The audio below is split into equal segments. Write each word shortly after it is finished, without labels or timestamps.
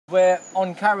We're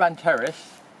on Caravan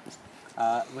Terrace,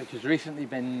 which has recently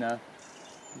been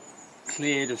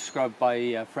cleared or scrubbed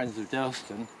by friends of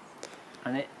Durlston,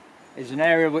 and it is an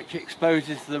area which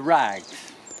exposes the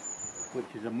Rags, which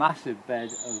is a massive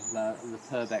bed of the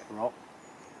Purbeck rock.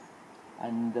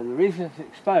 And the reason it's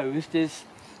exposed is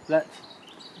that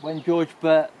when George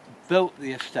Burt built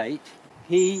the estate,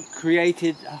 he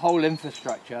created a whole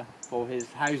infrastructure for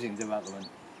his housing development.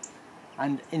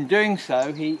 And in doing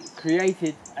so, he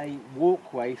created a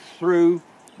walkway through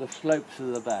the slopes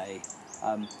of the bay,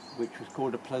 which was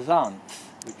called a plaisance,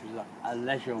 which was a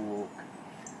leisure walk.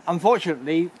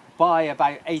 Unfortunately, by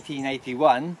about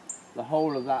 1881, the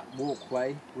whole of that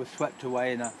walkway was swept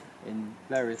away in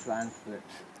various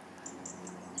landslips.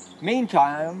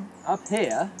 Meantime, up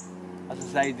here, as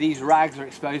I say, these rags are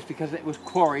exposed because it was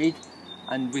quarried,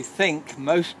 and we think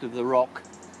most of the rock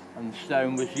and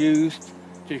stone was used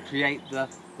to create the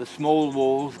small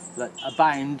walls that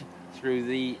abound through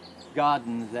the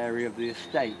gardens area of the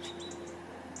estate.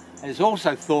 It's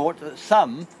also thought that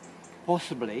some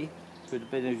possibly could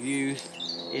have been used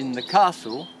in the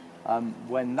castle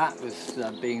when that was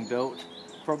being built,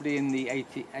 probably in the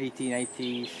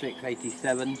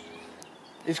 1886-87.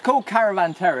 It's called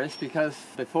Caravan Terrace because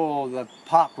before the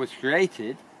park was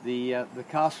created, the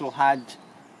castle had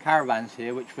caravans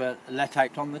here which were let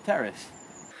out on the terrace.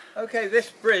 Okay, this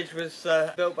bridge was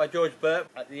built by George Burt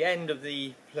at the end of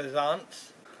the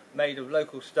plaisance, made of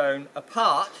local stone,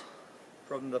 apart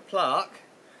from the plaque,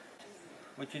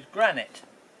 which is granite.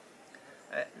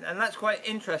 And that's quite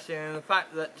interesting in the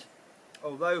fact that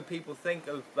although people think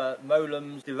of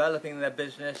Molums developing their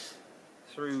business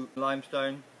through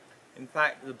limestone, in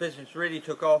fact the business really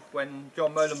took off when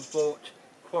John Molam bought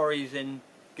quarries in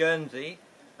Guernsey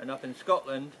and up in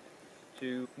Scotland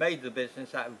to made the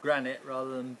business out of granite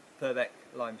rather than Purbeck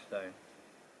limestone.